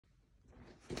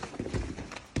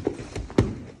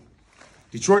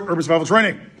Detroit Urban Survival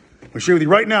Training. I'm going to share with you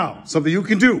right now something you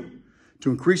can do to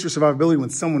increase your survivability when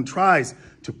someone tries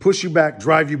to push you back,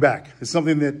 drive you back. It's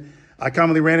something that I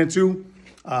commonly ran into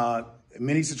in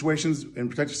many situations in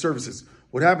protective services.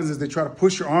 What happens is they try to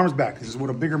push your arms back. This is what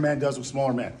a bigger man does with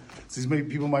smaller men. So these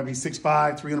people might be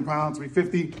 6'5", 300 pounds,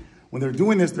 350. When they're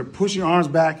doing this, they're pushing your arms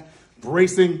back,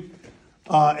 bracing,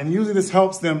 and usually this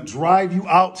helps them drive you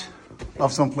out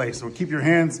of some place or keep your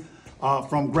hands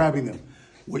from grabbing them.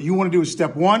 What you want to do is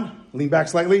step 1, lean back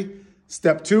slightly.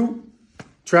 Step 2,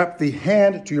 trap the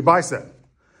hand to your bicep.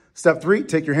 Step 3,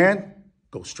 take your hand,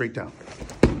 go straight down.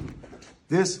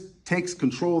 This takes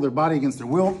control of their body against their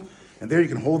will, and there you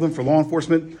can hold them for law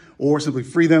enforcement or simply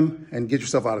free them and get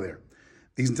yourself out of there.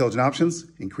 These intelligent options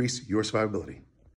increase your survivability.